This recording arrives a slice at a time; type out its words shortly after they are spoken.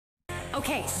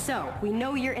Okay, so we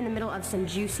know you're in the middle of some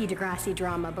juicy Degrassi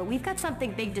drama, but we've got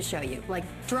something big to show you. Like,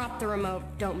 drop the remote,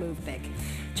 don't move big.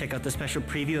 Check out the special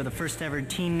preview of the first ever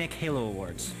TeenNick Halo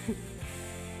Awards.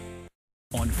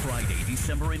 On Friday,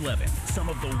 December 11th, some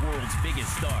of the world's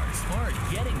biggest stars are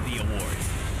getting the awards.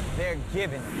 They're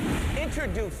giving them.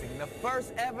 Introducing the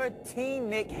first ever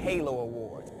TeenNick Halo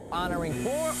Awards, honoring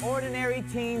 4 ordinary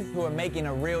teens who are making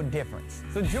a real difference.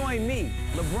 So join me,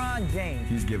 LeBron James.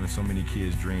 He's giving so many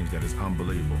kids dreams that is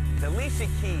unbelievable. Alicia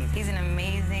Keys. He's an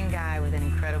amazing guy with an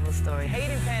incredible story.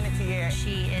 Hayden Panettiere.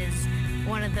 She is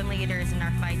one of the leaders in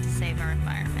our fight to save our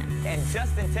environment. And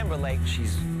Justin Timberlake.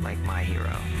 She's like my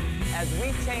hero. As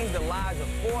we change the lives of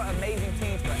 4 amazing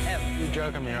teens forever. You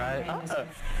joking me, right? I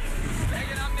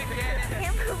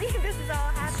can't believe this is all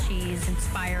happening. She's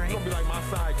inspiring. Gonna be like my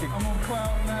sidekick. I'm on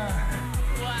cloud 9.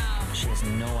 Wow. She has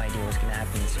no idea what's gonna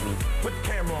happen this week. Put the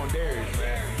camera on Darius,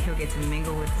 man. He'll get to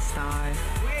mingle with the stars.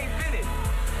 We ain't finished.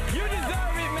 You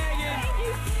deserve it, Megan. Thank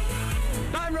you.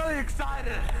 I'm really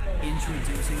excited.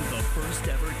 Introducing the first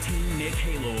ever TeenNick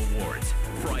Halo Awards,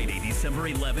 Friday, December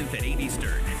 11th at 8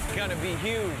 Eastern. It's gonna be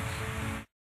huge.